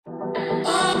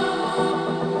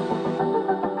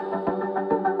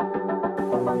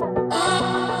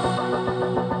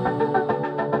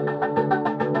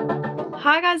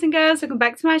and girls, welcome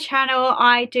back to my channel.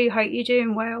 I do hope you're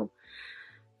doing well.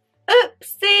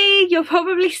 Oopsie, you're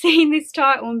probably seeing this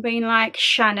title and being like,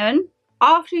 Shannon,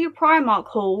 after your Primark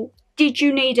haul, did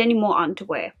you need any more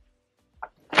underwear?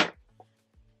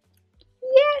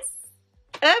 Yes.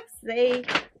 Oopsie.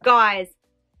 Guys,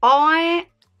 I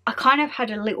kind of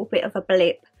had a little bit of a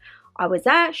blip. I was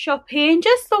out shopping,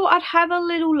 just thought I'd have a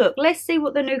little look. Let's see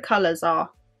what the new colours are.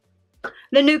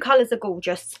 The new colours are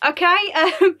gorgeous, okay?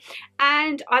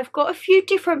 And I've got a few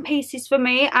different pieces for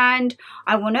me, and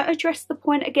I want to address the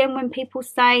point again when people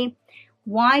say,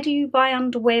 why do you buy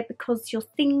underwear because you're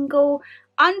single?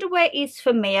 Underwear is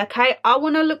for me, okay? I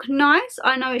want to look nice.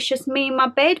 I know it's just me in my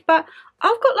bed, but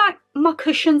I've got like my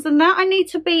cushions and that. I need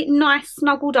to be nice,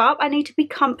 snuggled up. I need to be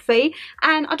comfy,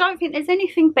 and I don't think there's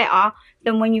anything better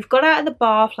than when you've got out of the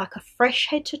bath, like a fresh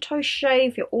head to toe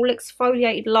shave, you're all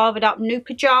exfoliated, lathered up, new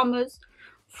pyjamas,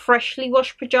 freshly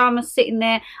washed pyjamas sitting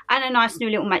there, and a nice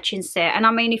new little matching set. And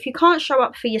I mean, if you can't show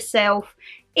up for yourself,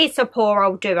 it's a poor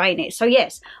old do, ain't it? So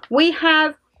yes, we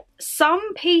have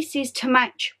some pieces to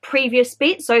match previous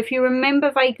bits. So if you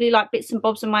remember vaguely like bits and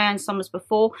bobs of my own summers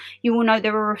before, you will know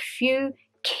there are a few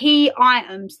key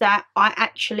items that I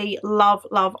actually love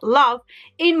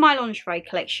in my lingerie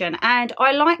collection. And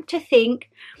I like to think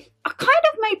I kind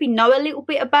of maybe know a little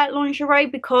bit about lingerie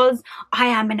because I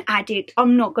am an addict.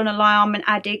 I'm not gonna lie, I'm an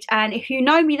addict. And if you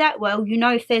know me that well, you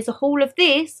know if there's a haul of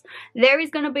this, there is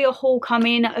going to be a haul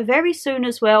coming very soon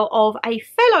as well of a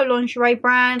fellow lingerie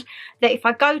brand that if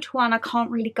I go to one, I can't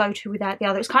really go to without the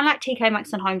other. It's kind of like TK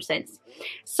Maxx and HomeSense.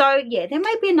 So yeah, there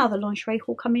may be another lingerie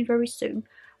haul coming very soon.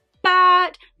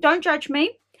 But don't judge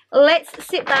me. Let's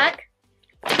sit back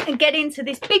and get into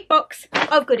this big box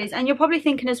of goodies. And you're probably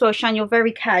thinking as well, Shan, you're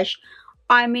very cash.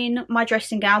 I'm in my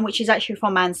dressing gown, which is actually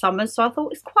from Ann Summers, so I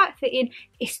thought it's quite fitting.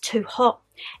 It's too hot.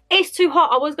 It's too hot.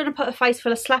 I was going to put a face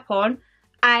full of slap on,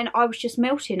 and I was just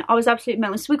melting. I was absolutely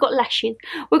melting. So we got lashes.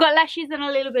 We got lashes and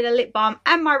a little bit of lip balm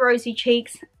and my rosy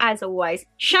cheeks, as always.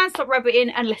 Shan, stop rabbiting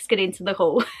and let's get into the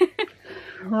haul.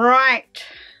 Right.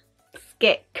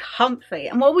 Get comfy.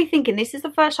 And what are we thinking? This is the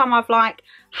first time I've like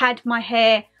had my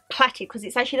hair plaited, because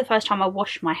it's actually the first time I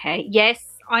washed my hair. Yes,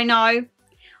 I know.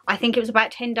 I think it was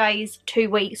about 10 days, 2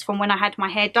 weeks from when I had my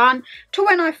hair done to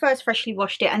when I first freshly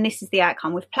washed it, and this is the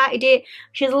outcome. We've plaited it.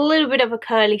 She's a little bit of a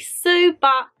curly Sue,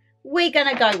 but we're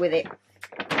gonna go with it.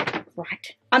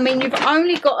 Right. I mean, you've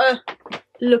only got to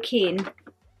look in.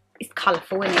 It's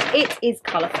colourful, isn't it? It is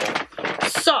colourful.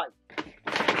 So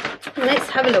let's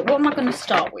have a look. What am I going to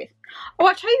start with? Oh,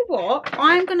 I'll tell you what,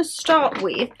 I'm going to start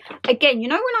with, again, you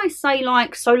know when I say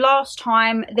like, so last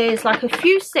time there's like a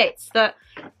few sets that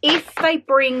if they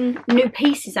bring new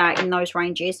pieces out in those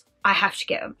ranges, I have to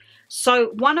get them.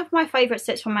 So one of my favourite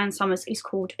sets from Ann Summers is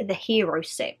called the Hero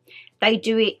set. They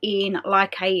do it in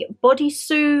like a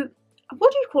bodysuit,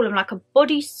 what do you call them, like a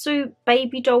bodysuit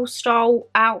baby doll style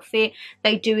outfit.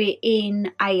 They do it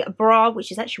in a bra,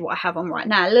 which is actually what I have on right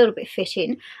now, a little bit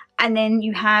fitting. And then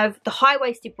you have the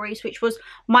high-waisted briefs, which was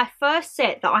my first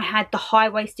set that I had the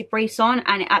high-waisted briefs on,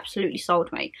 and it absolutely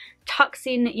sold me. Tucks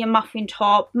in your muffin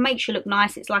top, makes you look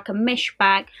nice. It's like a mesh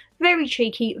bag, very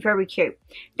cheeky, very cute.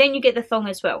 Then you get the thong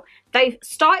as well. They've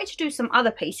started to do some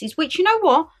other pieces, which, you know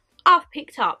what, I've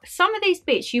picked up. Some of these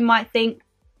bits you might think,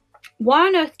 why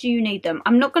on earth do you need them?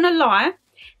 I'm not going to lie.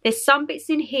 There's some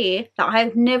bits in here that I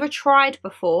have never tried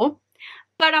before,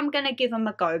 but I'm going to give them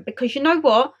a go because you know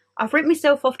what? I've ripped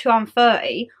myself off till I'm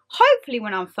 30. Hopefully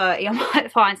when I'm 30 I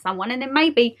might find someone, and then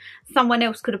maybe someone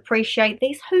else could appreciate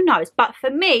these. Who knows? But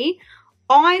for me,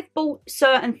 I've bought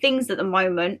certain things at the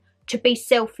moment to be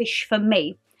selfish for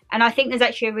me. And I think there's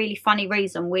actually a really funny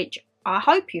reason, which I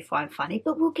hope you find funny,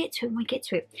 but we'll get to it when we get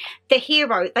to it. The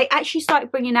Hero, they actually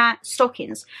started bringing out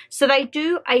stockings. So they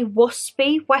do a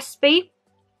waspy,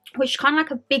 which is kind of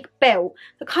like a big belt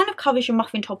that kind of covers your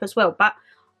muffin top as well. But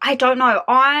I don't know.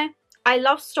 I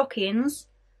love stockings,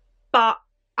 but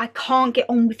I can't get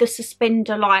on with the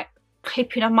suspender, like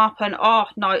clipping them up, and oh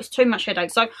no, it's too much headache.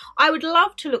 So I would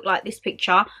love to look like this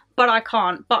picture, but I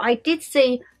can't. But I did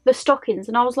see the stockings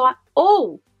and I was like,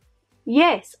 oh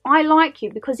yes, I like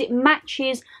you, because it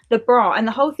matches the bra. And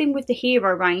the whole thing with the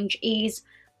Hero range is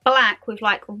black with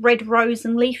like red rose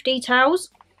and leaf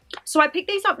details. So I picked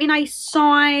these up in a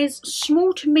size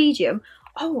small to medium.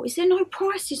 Oh, is there no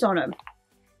prices on them?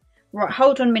 Right,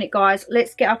 hold on a minute, guys.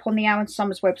 Let's get up on the Ann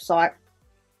Summers website.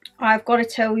 I've got to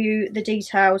tell you the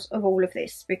details of all of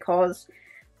this because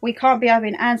we can't be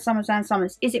having Ann Summers.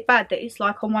 Is it bad that it's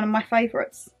like on one of my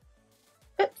favourites?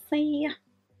 Oopsie.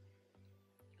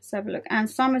 Let's have a look. Ann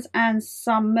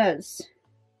Summers.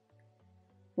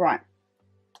 Right.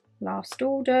 Last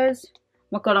orders. Oh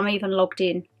my God, I'm even logged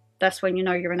in. that's when you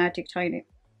know you're an addict, ain't it?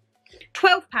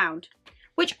 £12,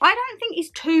 which I don't think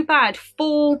is too bad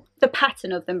for the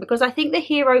pattern of them, because I think the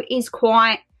hero is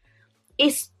quite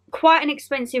an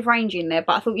expensive range in there.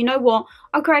 But I thought, you know what,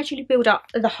 I'll gradually build up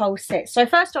the whole set. So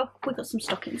first off, we've got some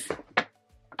stockings.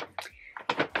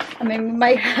 I mean, we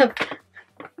may have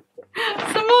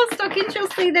some more stockings, you'll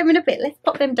see them in a bit. Let's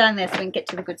pop them down there so we can get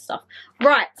to the good stuff.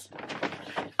 Right,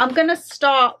 I'm going to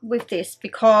start with this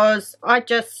because I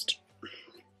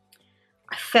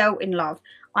fell in love.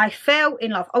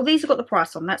 Oh, these have got the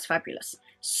price on, that's fabulous.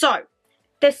 So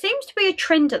there seems to be a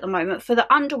trend at the moment for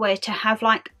the underwear to have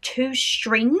like 2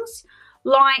 strings.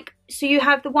 Like, so you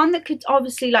have the one that could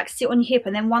obviously like sit on your hip,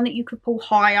 and then one that you could pull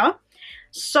higher.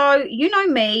 So you know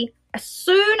me, as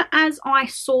soon as I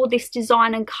saw this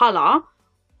design and colour,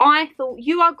 I thought,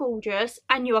 you are gorgeous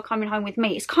and you are coming home with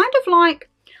me. It's kind of like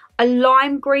a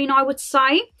lime green, I would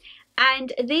say.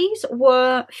 And these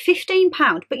were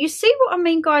 £15. But you see what I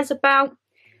mean, guys, about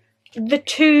the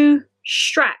 2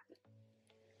 strap.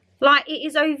 Like, it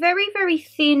is a very, very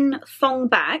thin thong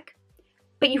back,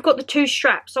 but you've got the 2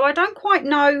 straps. So I don't quite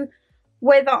know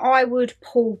whether I would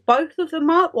pull both of them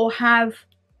up or have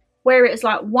where it is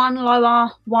like one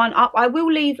lower, one up. I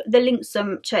will leave the links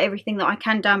to everything that I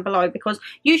can down below, because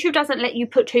YouTube doesn't let you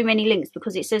put too many links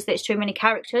because it says there's too many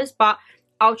characters. But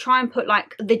I'll try and put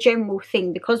like the general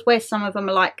thing, because where some of them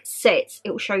are like sets,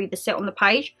 it will show you the set on the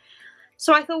page.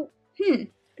 So I thought,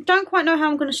 don't quite know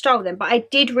how I'm going to style them, but I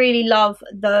did really love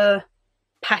the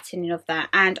patterning of that,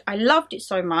 and I loved it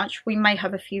so much we may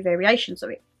have a few variations of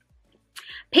it.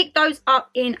 Picked those up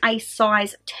in a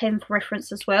size 10 for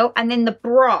reference as well. And then the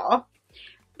bra,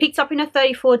 picked up in a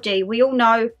 34D. We all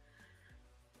know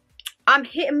I'm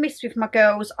hit and miss with my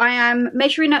girls. I am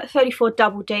measuring at 34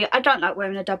 double D. I don't like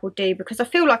wearing a double D because I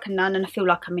feel like a nun and I feel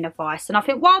like I'm in a vice. And I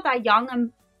think while they're young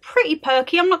and pretty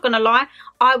perky, I'm not going to lie,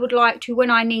 I would like to, when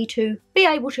I need to, be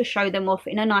able to show them off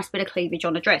in a nice bit of cleavage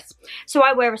on a dress. So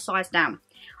I wear a size down.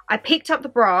 I picked up the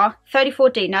bra,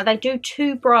 34D. Now they do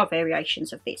 2 bra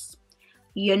variations of this.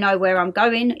 You know where I'm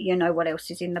going, you know what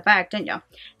else is in the bag, don't you?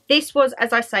 This was,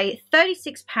 as I say,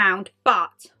 £36,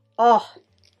 but, oh,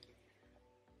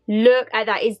 look at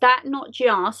that. Is that not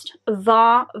just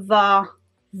va-va-voom?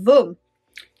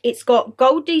 It's got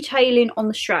gold detailing on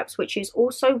the straps, which is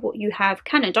also what you have.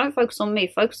 Cannon, don't focus on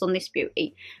me, focus on this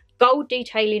beauty. Gold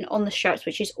detailing on the straps,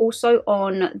 which is also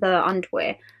on the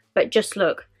underwear. But just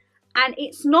look. And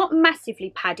it's not massively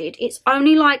padded. It's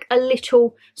only like a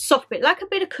little soft bit, like a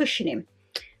bit of cushioning.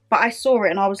 But I saw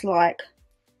it and I was like,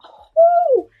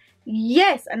 oh,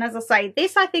 yes. And as I say,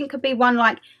 this I think could be one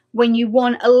like when you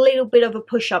want a little bit of a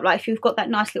push-up. Like if you've got that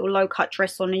nice little low-cut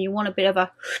dress on and you want a bit of a,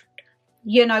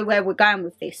 you know where we're going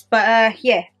with this. But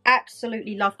yeah,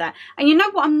 absolutely love that. And you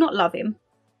know what I'm not loving?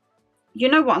 You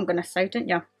know what I'm going to say, don't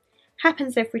you?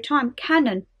 Happens every time.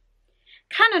 Cannon,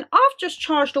 I've just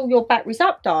charged all your batteries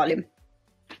up, darling.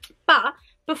 But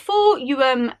before you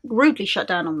rudely shut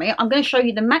down on me, I'm going to show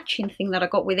you the matching thing that I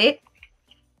got with it.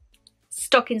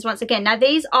 Stockings once again. Now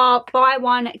these are buy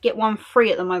one get one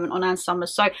free at the moment on Ann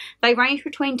Summers, so they range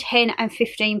between £10 and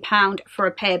 £15 for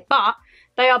a pair, but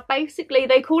they are basically,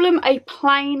 they call them a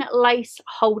plain lace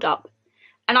hold up,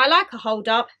 and I like a hold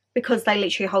up because they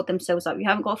literally hold themselves up. You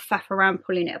haven't got to faff around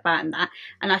pulling it about and that.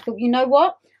 And I thought, you know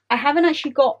what, I haven't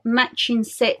actually got matching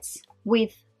sets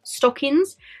with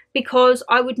stockings, because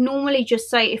I would normally just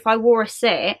say if I wore a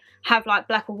set, have like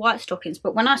black or white stockings.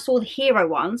 But when I saw the hero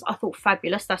ones, I thought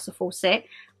fabulous, that's a full set.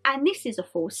 And this is a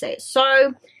full set.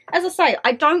 So as I say,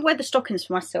 I don't wear the stockings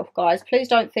for myself, guys. Please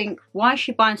don't think, why is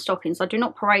she buying stockings? I do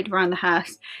not parade around the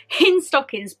house in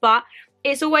stockings, but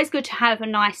it's always good to have a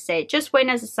nice set. Just when,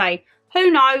 as I say,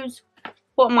 who knows,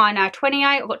 what am I now, 28?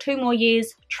 I've got 2 more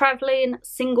years, travelling,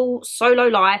 single, solo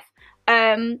life.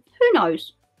 Who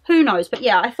knows? Who knows? But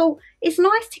yeah, I thought it's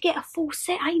nice to get a full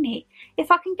set, ain't it? If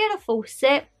I can get a full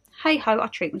set, hey ho, I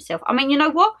treat myself. I mean, you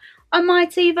know what? I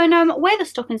might even wear the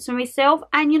stockings for myself.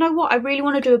 And you know what? I really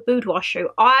want to do a boudoir shoot.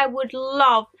 I would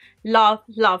love, love,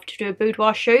 love to do a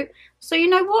boudoir shoot. So you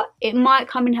know what? It might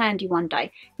come in handy one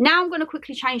day. Now I'm going to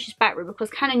quickly change this battery because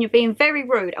Cannon, you're being very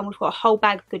rude and we've got a whole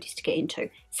bag of goodies to get into.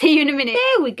 See you in a minute.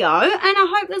 There we go. And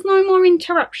I hope there's no more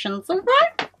interruptions. All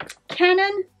right?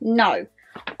 Cannon, no.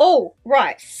 Oh,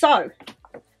 right. So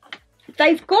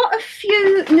they've got a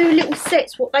few new little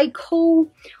sets, what they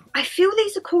call, I feel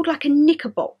these are called like a knicker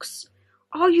box.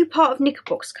 Are you part of knicker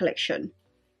box collection?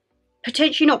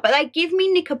 Potentially not, but they give me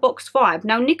knicker box vibe.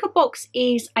 Now knicker box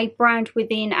is a brand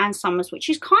within Ann Summers, which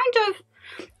is kind of,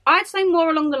 I'd say more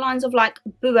along the lines of like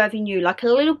Boo Avenue, like a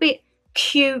little bit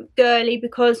cute, girly,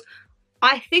 because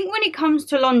I think when it comes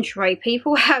to lingerie,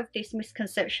 people have this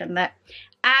misconception that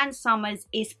Ann Summers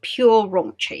is pure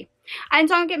raunchy. And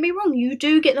don't get me wrong, you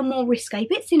do get the more risque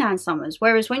bits in Ann Summers.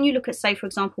 Whereas when you look at, say, for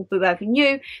example, Boo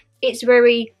Avenue, it's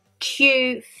very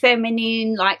cute,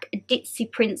 feminine, like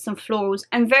ditzy prints and florals,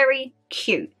 and very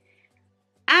cute.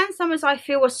 Ann Summers, I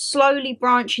feel, are slowly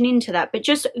branching into that, but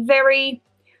just very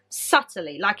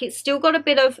subtly. Like, it's still got a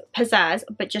bit of pizzazz,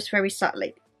 but just very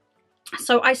subtly.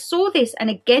 So I saw this, and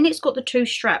again, it's got the 2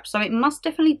 straps, so it must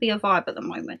definitely be a vibe at the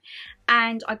moment.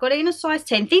 And I got it in a size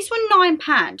 10. These were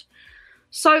 £9.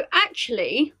 So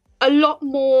actually, a lot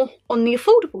more on the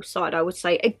affordable side, I would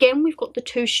say. Again, we've got the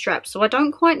 2 straps, so I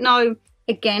don't quite know,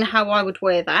 again, how I would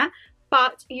wear that.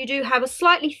 But you do have a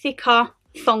slightly thicker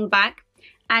thong back,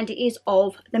 and it is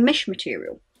of the mesh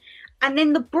material. And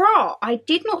then the bra, I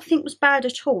did not think was bad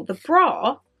at all. The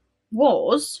bra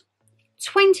was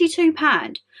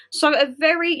 £22. So a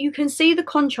very, you can see the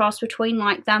contrast between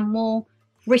like that more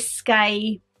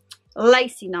risque,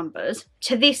 lacy numbers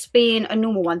to this being a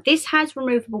normal one. This has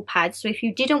removable pads, so if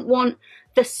you didn't want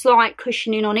the slight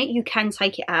cushioning on it, you can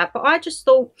take it out. But I just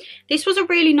thought this was a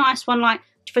really nice one, like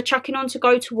for chucking on to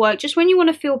go to work, just when you want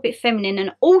to feel a bit feminine.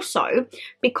 And also,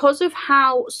 because of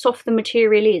how soft the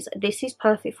material is, this is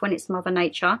perfect when it's Mother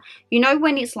Nature. You know,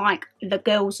 when it's like the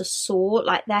girls are sore,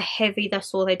 like they're heavy, they're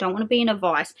sore, they don't want to be in a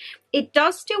vice. It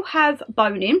does still have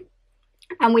boning,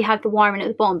 and we have the wiring at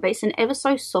the bottom, but it's an ever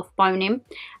so soft boning.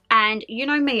 And you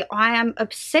know me, I am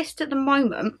obsessed at the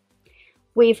moment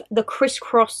with the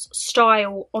crisscross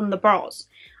style on the bras.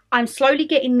 I'm slowly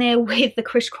getting there with the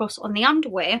crisscross on the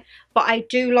underwear, but I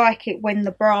do like it when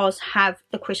the bras have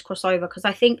the crisscross over, because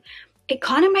I think it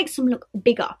kind of makes them look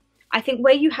bigger. I think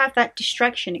where you have that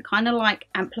distraction, it kind of like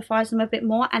amplifies them a bit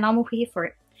more, and I'm all here for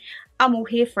it. I'm all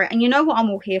here for it. And you know what I'm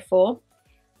all here for?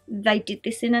 They did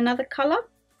this in another colour.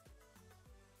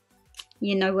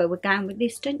 You know where we're going with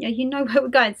this, don't you? You know where we're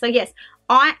going. So yes,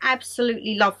 I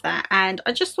absolutely love that. And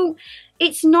I just thought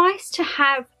it's nice to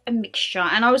have a mixture.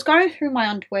 And I was going through my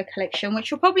underwear collection, which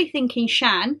you're probably thinking,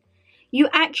 Shan, you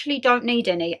actually don't need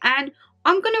any. And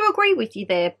I'm going to agree with you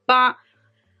there. But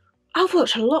I've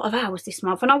worked a lot of hours this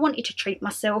month and I wanted to treat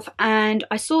myself. And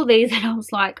I saw these and I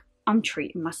was like, I'm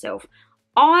treating myself.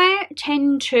 I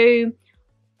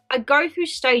go through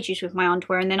stages with my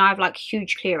underwear, and then I have like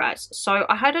huge clear outs. So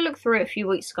I had a look through it a few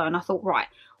weeks ago and I thought, right,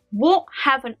 what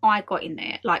haven't I got in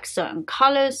there? Like certain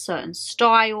colours, certain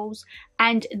styles.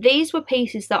 And these were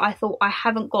pieces that I thought I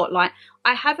haven't got. Like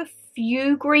I have a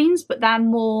few greens, but they're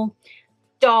more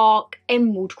dark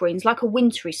emerald greens, like a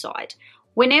wintry side.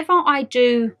 Whenever I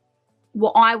do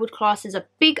what I would class as a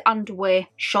big underwear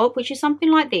shop, which is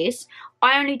something like this,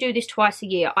 I only do this twice a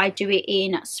year. I do it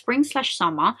in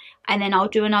spring/summer, and then I'll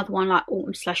do another one like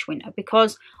autumn/winter,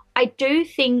 because I do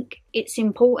think it's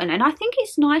important, and I think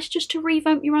it's nice just to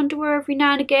revamp your underwear every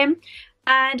now and again.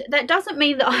 And that doesn't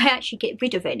mean that I actually get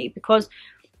rid of any, because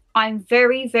I'm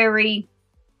very, very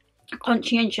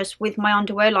conscientious with my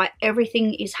underwear. Like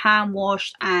everything is hand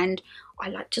washed, and I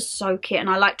like to soak it, and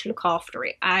I like to look after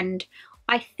it. And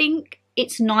I think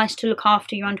it's nice to look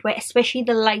after your underwear, especially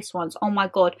the lace ones. Oh my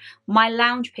god, my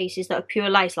lounge pieces that are pure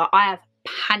lace, like I have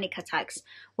panic attacks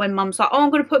when mum's like, oh, I'm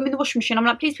going to put them in the washing machine. I'm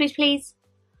like, please, please, please.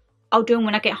 I'll do them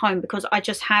when I get home, because I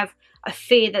just have a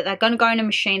fear that they're going to go in a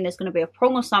machine, there's going to be a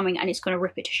prong or something, and it's going to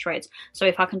rip it to shreds. So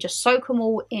if I can just soak them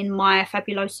all in my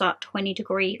Fabulosa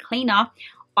 20-degree cleaner,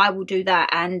 I will do that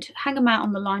and hang them out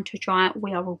on the line to dry.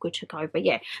 We are all good to go. But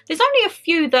yeah, there's only a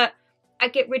few that I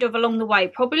get rid of along the way,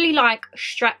 probably like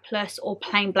strapless or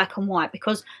plain black and white,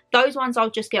 because those ones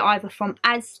I'll just get either from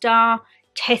Asda,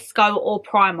 Tesco or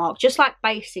Primark, just like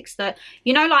basics that,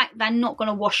 you know, like they're not going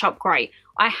to wash up great.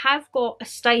 I have got a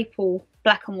staple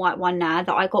black and white one now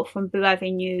that I got from Boo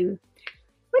Avenue.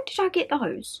 When did I get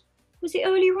those? Was it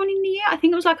earlier on in the year? I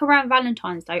think it was like around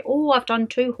Valentine's Day. Oh, I've done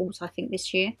 2 hauls I think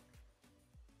this year.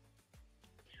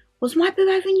 Was my Boo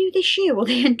Avenue this year or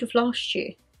the end of last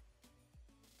year?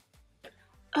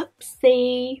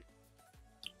 Oopsie.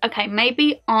 Okay,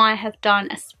 maybe I have done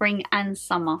a spring and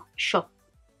summer shop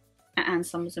at Ann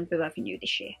Summers and Boo Avenue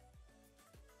this year.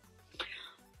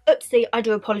 Oopsie, I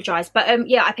do apologise. But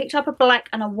yeah, I picked up a black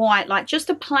and a white, like just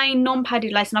a plain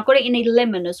non-padded lace, and I've got it in a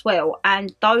lemon as well.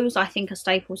 And those I think are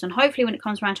staples, and hopefully when it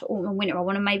comes around to autumn and winter, I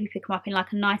want to maybe pick them up in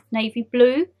like a nice navy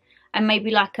blue and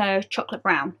maybe like a chocolate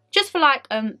brown, just for like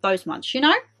those months, you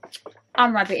know.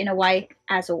 I'm rabbiting away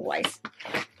as always.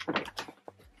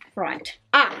 Right,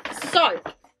 so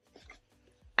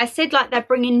I said like they're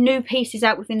bringing new pieces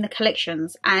out within the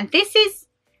collections, and this is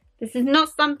not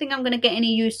something I'm going to get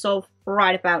any use of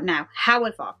right about now.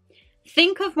 However,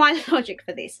 think of my logic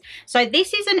for this. So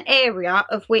this is an area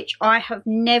of which I have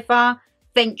never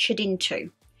ventured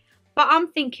into. But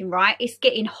I'm thinking, right, it's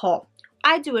getting hot.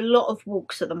 I do a lot of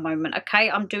walks at the moment, okay?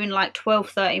 I'm doing like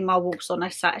 12, 13 mile walks on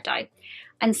a Saturday.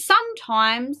 And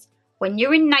sometimes when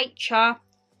you're in nature,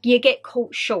 you get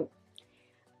caught short.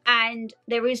 And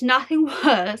there is nothing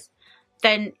worse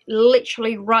than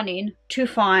literally running to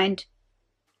find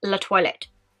la toilette.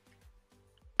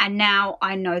 And now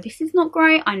I know this is not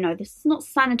great. I know this is not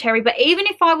sanitary. But even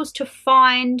if I was to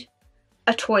find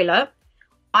a toilet,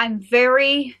 I'm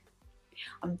very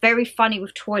funny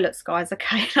with toilets, guys,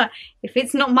 okay? If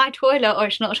it's not my toilet or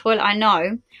it's not a toilet I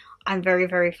know, I'm very,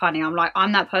 very funny.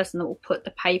 I'm that person that will put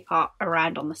the paper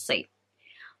around on the seat.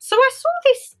 So I saw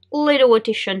this little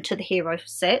addition to the hero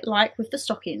set, like with the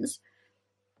stockings.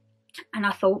 And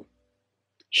I thought,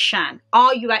 Shan,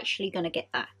 are you actually going to get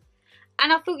that?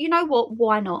 And I thought, you know what?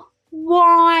 Why not?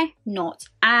 Why not?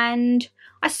 And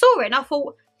I saw it and I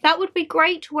thought, that would be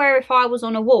great to wear if I was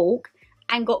on a walk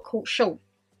and got caught short.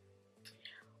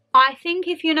 I think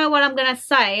if you know what I'm going to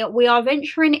say, we are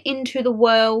venturing into the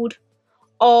world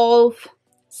of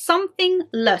something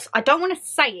less. I don't want to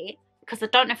say it because I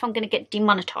don't know if I'm going to get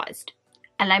demonetized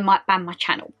and they might ban my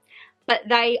channel. But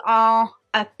they are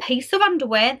a piece of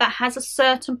underwear that has a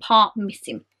certain part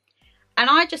missing. And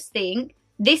I just think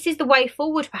this is the way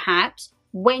forward perhaps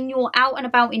when you're out and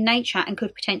about in nature and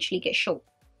could potentially get short.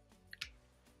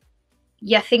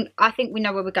 Yeah, I think we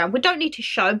know where we're going. We don't need to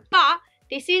show, but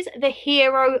this is the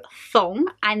Hero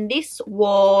Thong, and this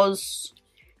was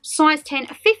size 10,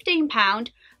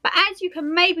 £15. But as you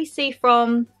can maybe see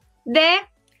from there,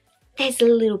 there's a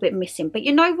little bit missing. But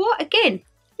you know what? Again,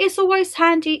 it's always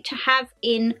handy to have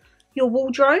in your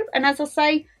wardrobe. And as I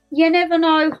say, you never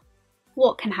know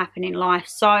what can happen in life.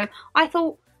 So I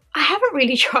thought, I haven't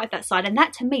really tried that side. And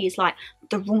that to me is like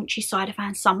the raunchy side of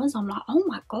Ann Summers. I'm like, oh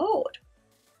my God.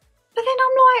 But then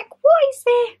I'm like, what is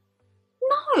there?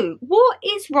 No, what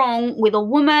is wrong with a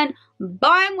woman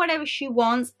buying whatever she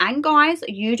wants? And guys,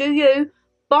 you do you.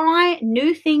 Buy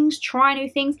new things, try new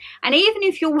things. And even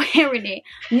if you're wearing it,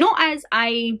 not as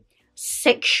a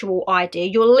sexual idea,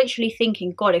 you're literally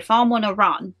thinking, God, if I'm on a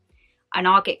run and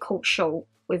I get caught short,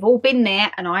 we've all been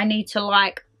there and I need to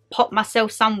like pop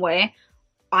myself somewhere.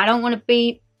 I don't want to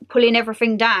be pulling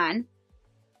everything down.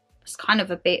 It's kind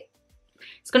of a bit,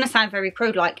 it's going to sound very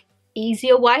crude, like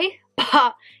easier way.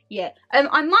 But yeah,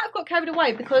 I might have got carried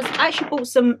away because I actually bought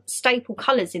some staple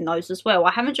colours in those as well.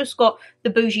 I haven't just got the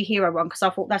bougie hero one because I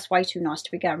thought that's way too nice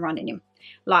to be going running in.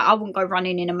 Like, I wouldn't go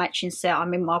running in a matching set.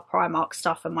 I'm in my Primark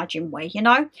stuff and my gym wear, you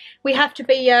know. We have to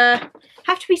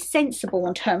be sensible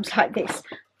on terms like this.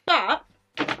 But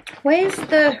where's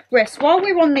the rest? While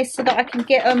we're on this, so that I can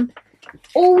get them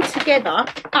all together.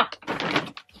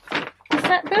 Is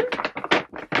that them?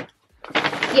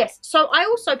 Yes, so I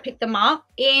also picked them up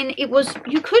in,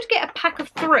 you could get a pack of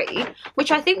 3,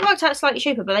 which I think worked out slightly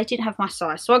cheaper, but they didn't have my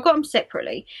size. So I got them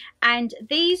separately. And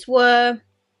these were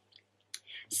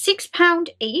 £6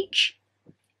 each.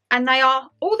 And they are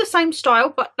all the same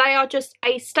style, but they are just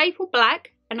a staple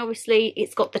black. And obviously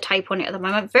it's got the tape on it at the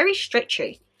moment. Very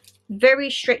stretchy. Very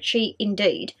stretchy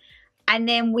indeed. And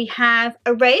then we have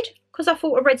a red, because I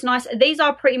thought a red's nice. These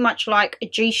are pretty much like a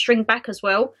G-string back as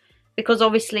well. Because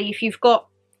obviously if you've got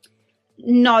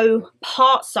no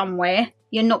part somewhere,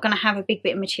 you're not going to have a big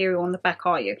bit of material on the back,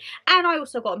 are you? And I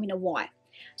also got them in a white.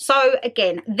 So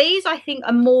again, these I think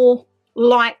are more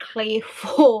likely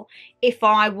for if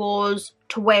I was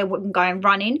to wear when going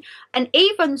running. And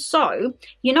even so,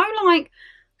 you know, like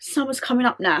summer's coming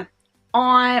up now,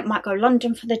 I might go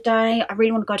London for the day, I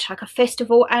really want to go to like a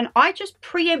festival, and I just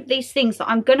preempt these things that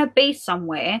I'm going to be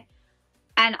somewhere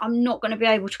and I'm not going to be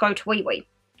able to go to wee wee.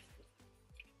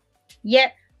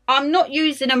 Yet I'm not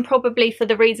using them probably for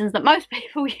the reasons that most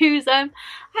people use them.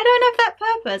 I don't have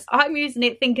that purpose. I'm using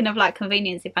it thinking of like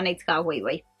convenience if I need to go wee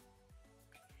wee.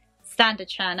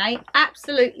 Standard Shan, eh?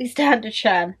 Absolutely standard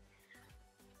Shan.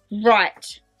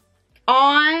 Right.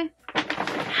 I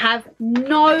have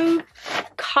no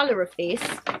colour of this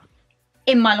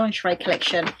in my lingerie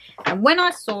collection. And when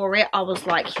I saw it, I was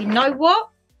like, you know what?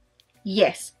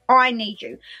 Yes, I need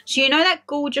you. So you know that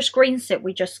gorgeous green set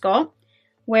we just got?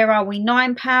 Where are we?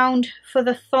 £9 for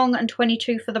the thong and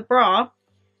 £22 for the bra.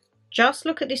 Just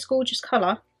look at this gorgeous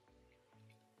colour.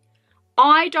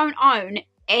 I don't own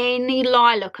any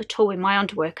lilac at all in my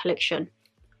underwear collection.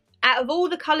 Out of all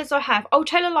the colours I have, oh,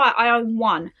 tell a lie, I own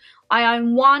one. I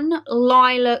own one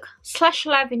lilac /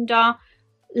 lavender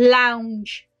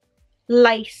lounge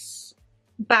lace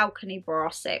balcony bra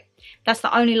set. That's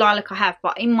the only lilac I have.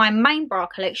 But in my main bra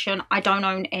collection, I don't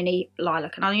own any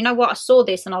lilac. And you know what? I saw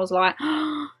this and I was like,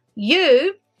 oh,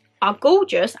 You are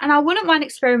gorgeous, and I wouldn't mind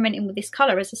experimenting with this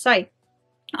colour. As I say,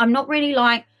 I'm not really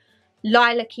like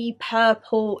lilac-y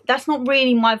purple. That's not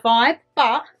really my vibe,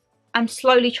 but I'm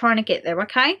slowly trying to get there,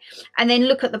 okay? And then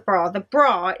look at the bra. The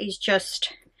bra is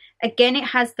just, again, it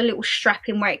has the little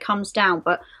strapping where it comes down,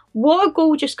 but what a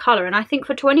gorgeous colour. And I think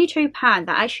for £22, that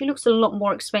actually looks a lot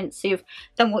more expensive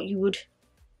than what you would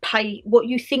pay, what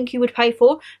you think you would pay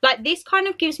for. Like, this kind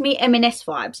of gives me M&S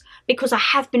vibes, because I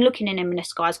have been looking in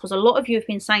M&S, guys, because a lot of you have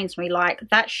been saying to me, like,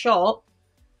 that shop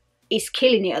is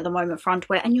killing it at the moment for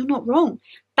underwear, and you're not wrong.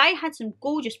 They had some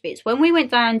gorgeous bits. When we went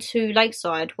down to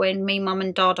Lakeside, when me, mum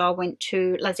and Dada went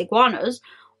to Las Iguanas,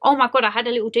 oh my god, I had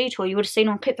a little detour. You would have seen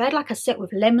on clip, they had like a set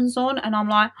with lemons on, and I'm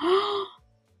like, oh,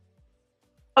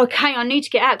 okay, I need to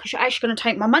get out, because you're actually going to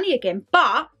take my money again.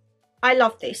 But I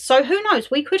love this. So who knows,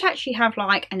 we could actually have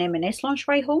like an M&S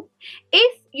lingerie haul.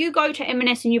 If you go to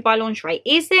M&S and you buy lingerie,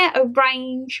 is there a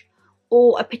range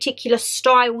or a particular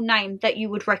style name that you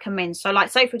would recommend? So like,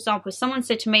 say for example, if someone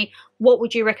said to me, what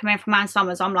would you recommend for Man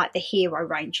Summers? I'm like, the hero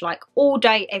range, like all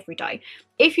day, every day.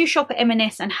 If you shop at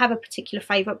M&S and have a particular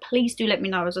favourite, please do let me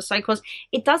know, as I say, because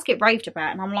it does get raved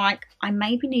about, and I'm like, I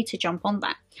maybe need to jump on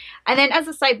that. And then, as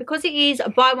I say, because it is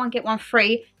buy one get one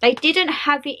free, they didn't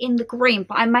have it in the green,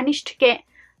 but I managed to get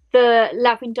the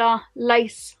lavender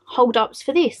lace hold-ups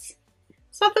for this.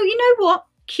 So I thought, you know what?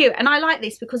 Cute. And I like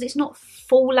this because it's not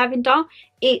full lavender,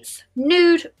 it's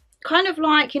nude, kind of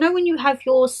like, you know, when you have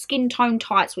your skin tone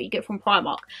tights, what you get from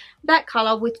Primark, that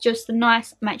colour with just the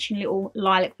nice matching little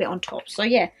lilac bit on top. So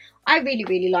yeah, I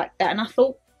really like that, and I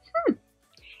thought,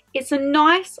 it's a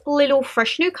nice little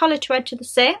fresh new colour to add to the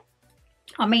set.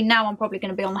 I mean, now I'm probably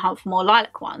going to be on the hunt for more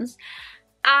lilac ones,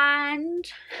 and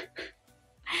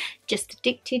just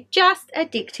addicted.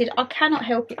 I cannot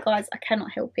help it, guys, I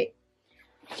cannot help it.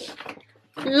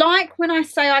 Like when I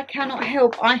say I cannot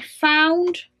help, I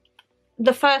found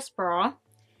the first bra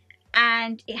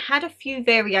and it had a few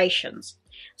variations.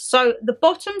 So the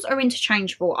bottoms are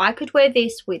interchangeable. I could wear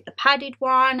this with the padded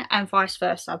one and vice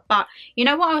versa. But you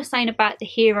know what I was saying about the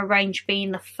Hero range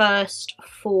being the first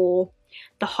for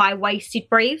the high-waisted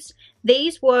briefs?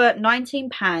 These were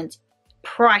 £19,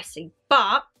 pricey,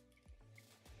 but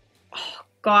oh,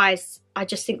 guys, I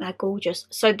just think they're gorgeous.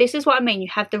 So this is what I mean. You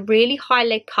have the really high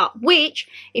leg cut, which,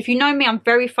 if you know me, I'm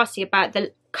very fussy about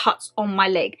the cuts on my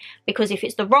leg, because if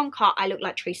it's the wrong cut, I look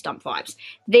like tree stump vibes.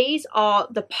 These are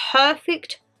the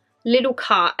perfect little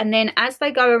cut, and then as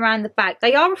they go around the back,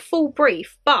 they are a full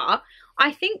brief, but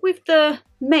I think with the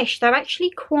mesh, they're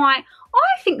actually quite,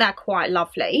 I think they're quite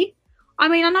lovely. I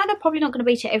mean, I know they're probably not going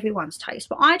to be to everyone's taste,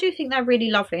 but I do think they're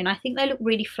really lovely, and I think they look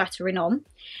really flattering on.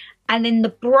 And then the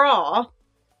bra,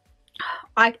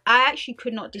 I actually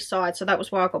could not decide, so that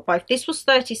was why I got both. This was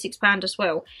 £36 as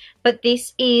well, but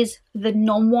this is the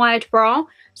non-wired bra.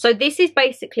 So this is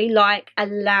basically like a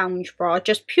lounge bra,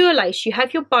 just pure lace. You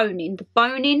have your boning. The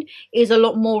boning is a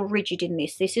lot more rigid in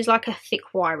this. This is like a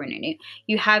thick wiring in it.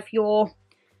 You have your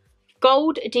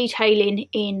gold detailing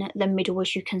in the middle,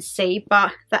 as you can see,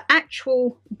 but the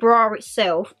actual bra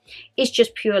itself is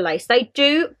just pure lace. They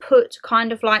do put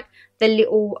kind of like the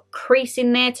little crease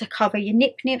in there to cover your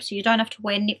nip, so you don't have to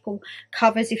wear nipple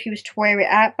covers if you was to wear it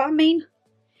out. But I mean,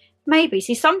 maybe.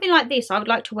 See, something like this I would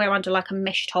like to wear under like a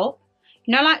mesh top.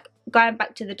 You know, like going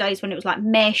back to the days when it was like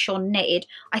mesh or netted.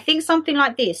 I think something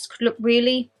like this could look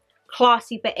really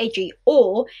classy but edgy.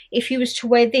 Or if you was to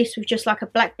wear this with just like a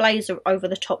black blazer over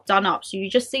the top done up, so you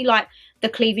just see like the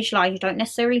cleavage line. You don't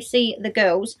necessarily see the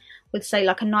girls with, say,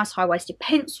 like a nice high-waisted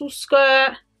pencil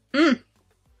skirt.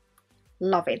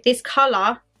 Love it. This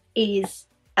colour is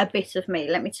a bit of me,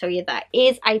 let me tell you that.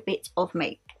 Is a bit of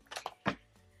me.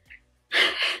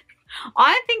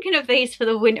 I'm thinking of these for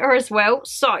the winter as well.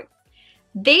 So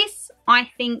this I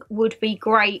think would be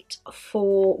great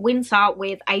for winter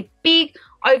with a big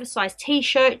oversized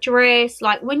t-shirt, dress,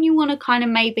 like when you want to kind of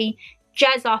maybe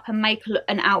jazz up and make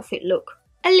an outfit look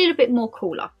a little bit more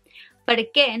cooler. But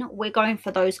again, we're going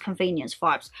for those convenience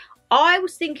vibes. I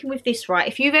was thinking with this, right,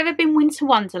 if you've ever been Winter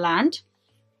Wonderland,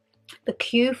 the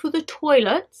queue for the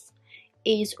toilets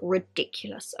is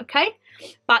ridiculous, okay?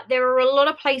 But there are a lot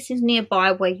of places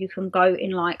nearby where you can go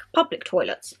in like public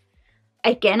toilets.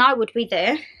 Again, I would be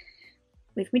there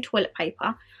with my toilet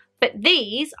paper. But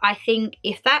these, I think,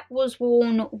 if that was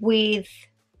worn with,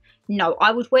 no,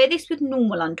 I would wear this with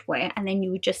normal underwear, and then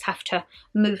you would just have to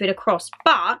move it across.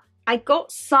 But I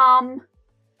got some,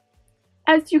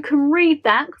 as you can read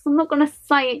that, because I'm not going to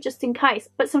say it just in case,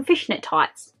 but some fishnet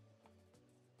tights.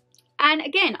 And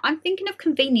again, I'm thinking of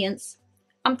convenience.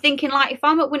 I'm thinking like if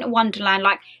I'm at Winter Wonderland,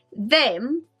 like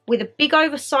them with a big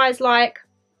oversized like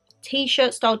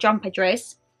t-shirt style jumper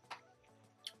dress,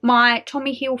 my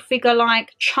Tommy Hilfiger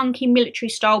like chunky military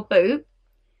style boot,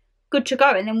 good to go.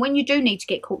 And then when you do need to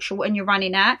get caught short and you're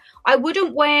running out, I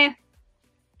wouldn't wear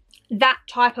that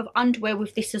type of underwear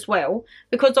with this as well,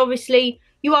 because obviously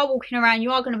you are walking around,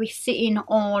 you are going to be sitting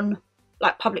on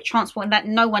like public transport, and that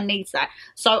no one needs that.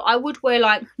 So I would wear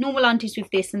like normal undies with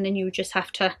this, and then you would just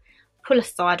have to pull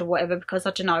aside or whatever, because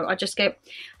I don't know, I just get,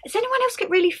 does anyone else get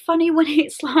really funny when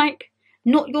it's like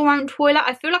not your own toilet?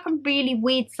 I feel like I'm really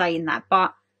weird saying that,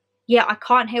 but yeah, I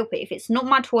can't help it. If it's not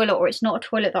my toilet or it's not a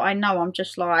toilet that I know, I'm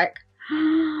just like,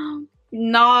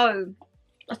 no.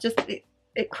 I just,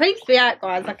 it creeps me out,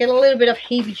 guys. I get a little bit of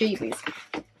heebie-jeebies.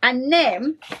 And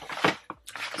then,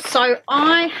 so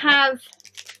I have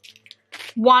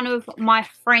one of my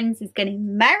friends is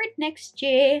getting married next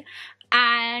year,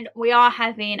 and we are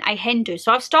having a hen do.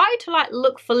 So I've started to like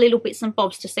look for little bits and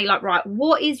bobs to see like, right,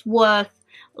 what is worth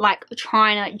like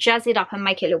trying to jazz it up and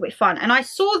make it a little bit fun. And I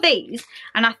saw these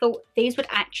and I thought these would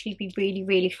actually be really,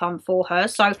 really fun for her.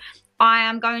 So I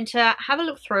am going to have a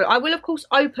look through. I will of course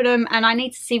open them, and I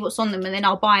need to see what's on them, and then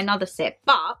I'll buy another set.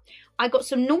 But I got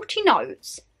some naughty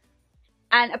notes,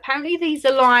 and apparently these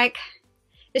are like,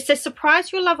 it says,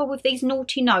 surprise your lover with these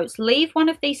naughty notes. Leave one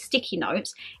of these sticky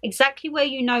notes exactly where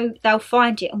you know they'll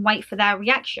find it and wait for their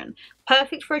reaction.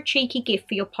 Perfect for a cheeky gift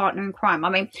for your partner in crime. I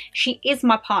mean, she is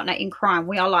my partner in crime.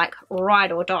 We are like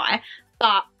ride or die.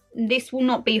 But this will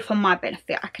not be for my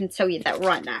benefit. I can tell you that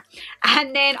right now.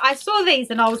 And then I saw these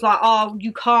and I was like, oh,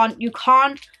 you can't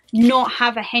not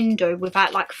have a hen do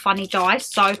without like funny dice.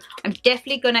 So I'm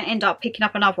definitely going to end up picking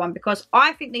up another one, because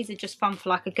I think these are just fun for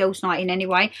like a girls' night in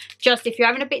anyway. Just if you're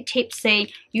having a bit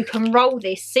tipsy, you can roll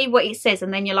this, see what it says,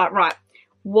 and then you're like, right,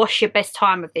 what's your best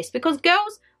time with this? Because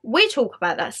girls, we talk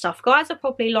about that stuff. Guys are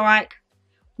probably like,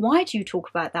 why do you talk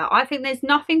about that? I think there's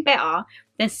nothing better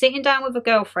than sitting down with a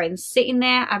girlfriend, sitting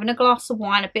there, having a glass of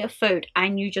wine, a bit of food,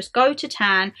 and you just go to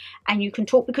town and you can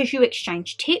talk, because you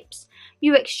exchange tips,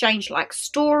 you exchange like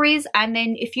stories, and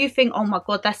then if you think, oh my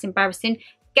god, that's embarrassing,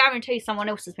 guarantee someone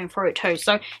else has been through it too.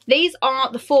 So these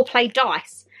are the foreplay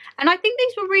dice, and I think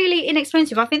these were really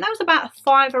inexpensive. I think that was about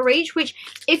 $5 each, which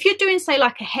if you're doing say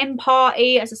like a hen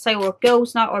party, as I say, or a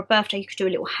girls' night or a birthday, you could do a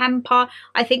little hamper.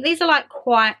 I think these are like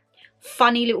quite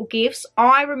funny little gifts.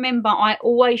 I remember I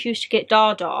always used to get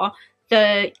Dada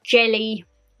the jelly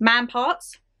man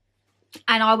parts,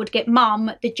 and I would get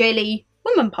Mum the jelly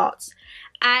woman parts,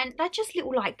 and they're just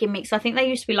little like gimmicks. I think they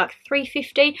used to be like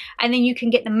 $3.50, and then you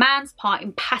can get the man's part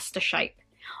in pasta shape.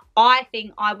 I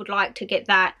think I would like to get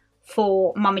that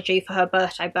for Mummy G for her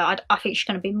birthday, but I think she's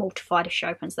going to be mortified if she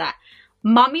opens that.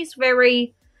 Mummy's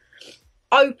very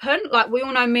open. Like, we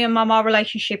all know me and Mum, our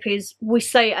relationship is, we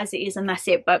say it as it is and that's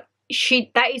it, but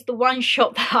that is the one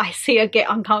shop that I see her get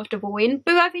uncomfortable in.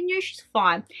 Boo Avenue, she's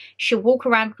fine. She'll walk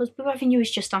around, because Boo Avenue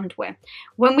is just underwear.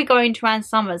 When we go into Ann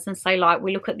Summers and say like,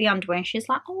 we look at the underwear, and she's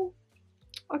like, oh,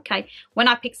 okay. When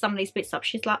I pick some of these bits up,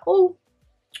 she's like, oh,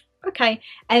 okay.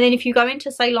 And then if you go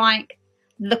into say like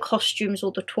the costumes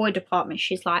or the toy department,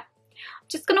 she's like, I'm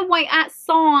just gonna wait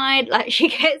outside. Like, she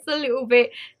gets a little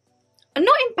bit,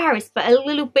 not embarrassed, but a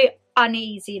little bit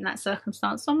uneasy in that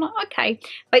circumstance. So I'm like, okay.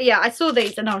 But yeah, I saw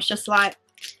these and I was just like,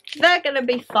 they're gonna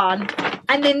be fun.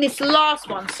 And then this last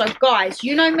one. So guys,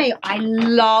 you know me, I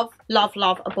love a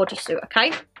bodysuit,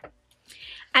 okay?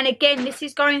 And again, this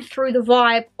is going through the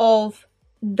vibe of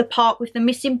the part with the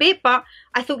missing bit, but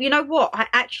I thought, you know what, I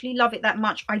actually love it that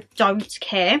much, I don't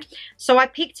care. So I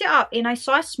picked it up in a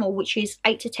size small, which is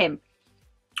 8 to 10.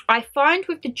 I find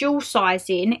with the dual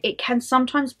sizing, it can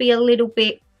sometimes be a little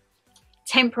bit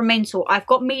temperamental. I've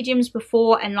got mediums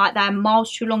before, and like they're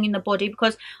miles too long in the body,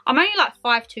 because I'm only like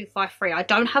 5'2", 5'3". I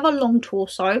don't have a long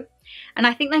torso, and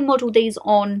I think they model these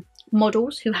on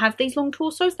models who have these long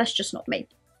torsos. That's just not me.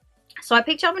 So I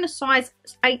picked it up in a size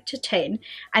 8 to 10,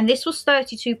 and this was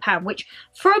 £32, which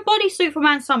for a bodysuit from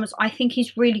Ann Summers, I think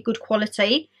is really good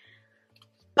quality.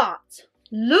 But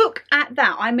look at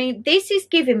that. I mean, this is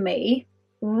giving me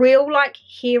real like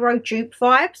hero dupe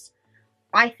vibes.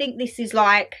 I think this is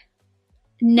like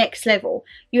next level.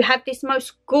 You have this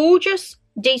most gorgeous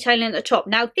detailing at the top.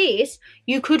 Now this,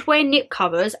 you could wear nip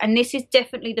covers, and this is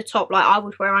definitely the top, like I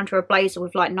would wear under a blazer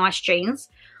with like nice jeans.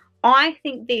 I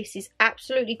think this is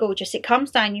absolutely gorgeous. It comes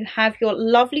down, you have your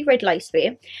lovely red lace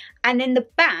bit, and then the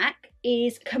back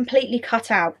is completely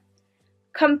cut out.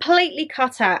 Completely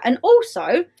cut out. And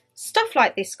also stuff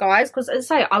like this, guys, because as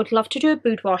I say, I would love to do a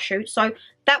boudoir shoot, so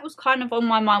that was kind of on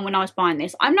my mind when I was buying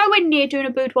this. I'm nowhere near doing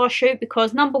a boudoir shoot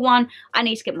because number one, I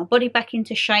need to get my body back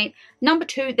into shape. Number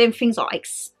two, then things are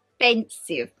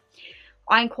expensive.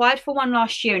 I inquired for one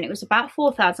last year and it was about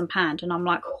 £4,000, and I'm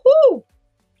like, whoo,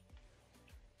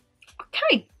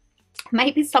 okay.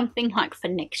 maybe something like for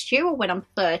next year or when I'm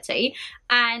 30,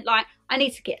 and like I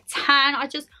need to get a tan.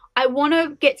 I want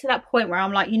to get to that point where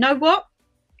I'm like, you know what,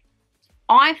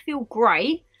 I feel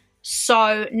great,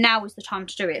 so now is the time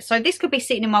to do it. So this could be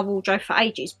sitting in my wardrobe for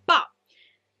ages, but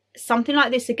something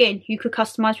like this, again, you could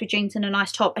customize with jeans and a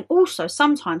nice top. And also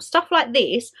sometimes stuff like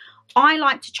this I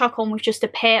like to chuck on with just a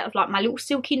pair of like my little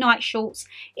silky night shorts.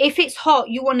 If it's hot,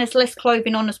 you want as less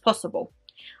clothing on as possible.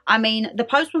 I mean, the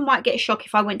postman might get a shock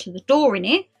if I went to the door in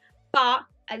it, but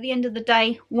at the end of the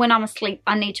day, when I'm asleep,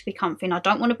 I need to be comfy and I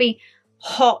don't want to be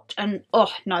hot and,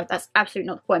 oh no, that's absolutely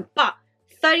not the point. But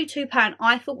 £32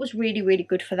 I thought was really, really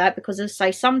good for that, because as I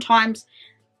say, sometimes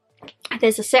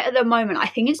there's a set at the moment, I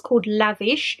think it's called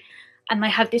Lavish, and they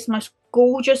have this most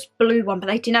gorgeous blue one, but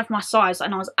they didn't have my size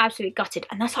and I was absolutely gutted,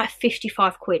 and that's like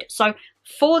 55 quid. So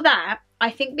for that, I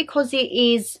think because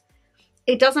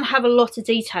it doesn't have a lot of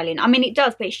detailing. I mean, it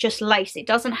does, but it's just lace. It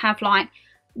doesn't have like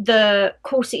the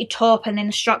corseted top and then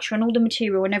the structure and all the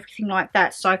material and everything like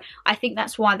that. So I think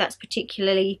that's why that's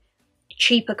particularly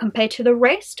cheaper compared to the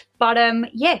rest. But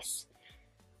yes,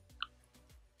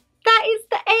 that is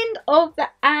the end of the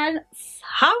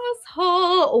Summers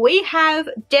haul. We have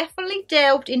definitely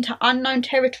delved into unknown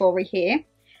territory here,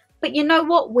 but you know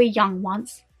what, we're young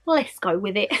once, let's go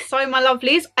with it. So my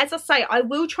lovelies, as I say, I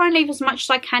will try and leave as much as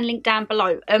I can linked down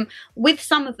below. With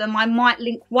some of them I might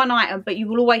link one item, but you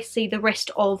will always see the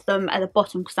rest of them at the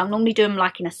bottom, because I'm normally doing them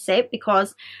like in a set,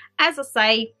 because as I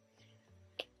say,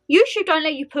 YouTube don't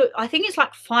let you put, I think it's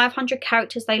like 500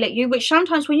 characters they let you, which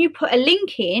sometimes when you put a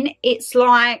link in, it's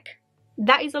like,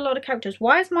 that is a lot of characters.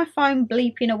 Why is my phone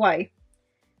bleeping away?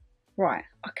 Right,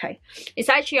 okay. It's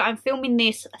actually, I'm filming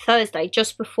this Thursday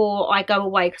just before I go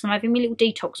away, because I'm having my little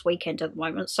detox weekend at the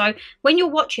moment. So when you're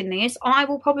watching this, I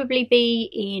will probably be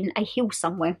in a hill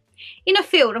somewhere. In a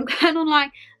field. I'm going on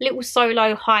like little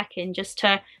solo hiking just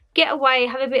to get away,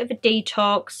 have a bit of a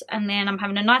detox, and then I'm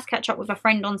having a nice catch up with a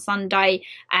friend on Sunday,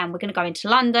 and we're going to go into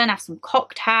London, have some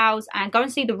cocktails and go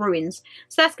and see the ruins.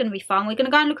 So that's going to be fun. We're going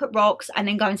to go and look at rocks and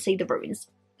then go and see the ruins.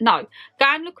 No, go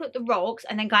and look at the rocks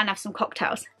and then go and have some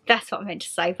cocktails. That's what I meant to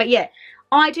say. But yeah,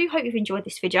 I do hope you've enjoyed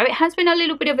this video. It has been a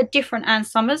little bit of a different Ann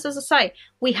Summers. As I say,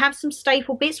 we have some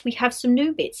staple bits, we have some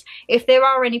new bits. If there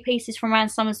are any pieces from Ann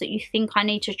Summers that you think I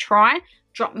need to try,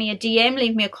 drop me a DM,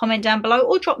 leave me a comment down below,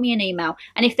 or drop me an email.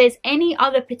 And if there's any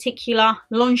other particular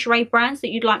lingerie brands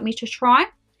that you'd like me to try,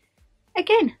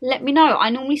 again, let me know. I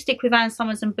normally stick with Ann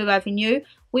Summers and Boo Avenue.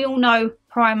 We all know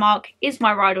Primark is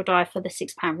my ride or die for the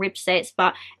 £6 rib sets,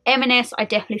 but M&S I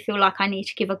definitely feel like I need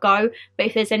to give a go. But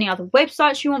if there's any other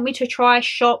websites you want me to try,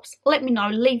 shops, let me know,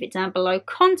 leave it down below,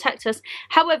 contact us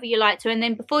however you like to, and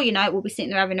then before you know it, we'll be sitting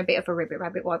there having a bit of a ribbit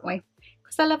rabbit, won't we?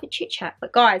 Because I love a chit chat.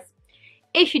 But guys,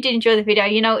 if you did enjoy the video,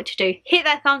 you know what to do. Hit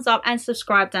that thumbs up and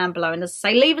subscribe down below. And as I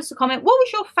say, leave us a comment. What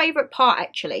was your favourite part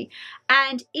actually?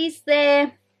 And is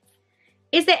there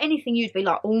anything you'd be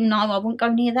like, oh no, I wouldn't go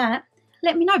near that?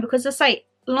 Let me know, because as I say,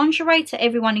 lingerie to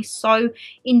everyone is so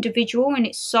individual and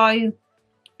it's so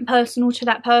personal to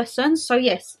that person. So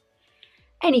yes,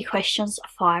 any questions,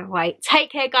 fire away.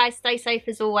 Take care guys, stay safe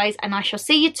as always, and I shall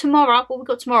see you tomorrow. What we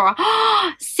got tomorrow?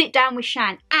 Sit down with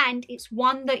Shan. And it's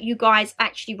one that you guys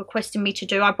actually requested me to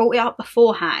do. I brought it up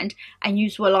beforehand and you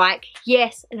were like,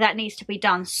 yes, that needs to be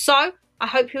done. So I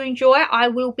hope you enjoy. I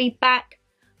will be back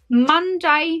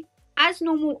Monday as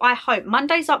normal, I hope.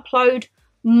 Monday's upload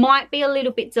might be a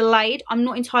little bit delayed. I'm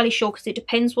not entirely sure, because it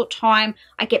depends what time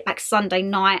I get back Sunday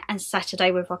night and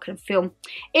Saturday, whether I can film.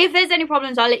 If there's any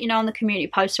problems, I'll let you know on the community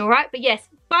post, alright? But yes,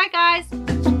 bye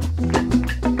guys.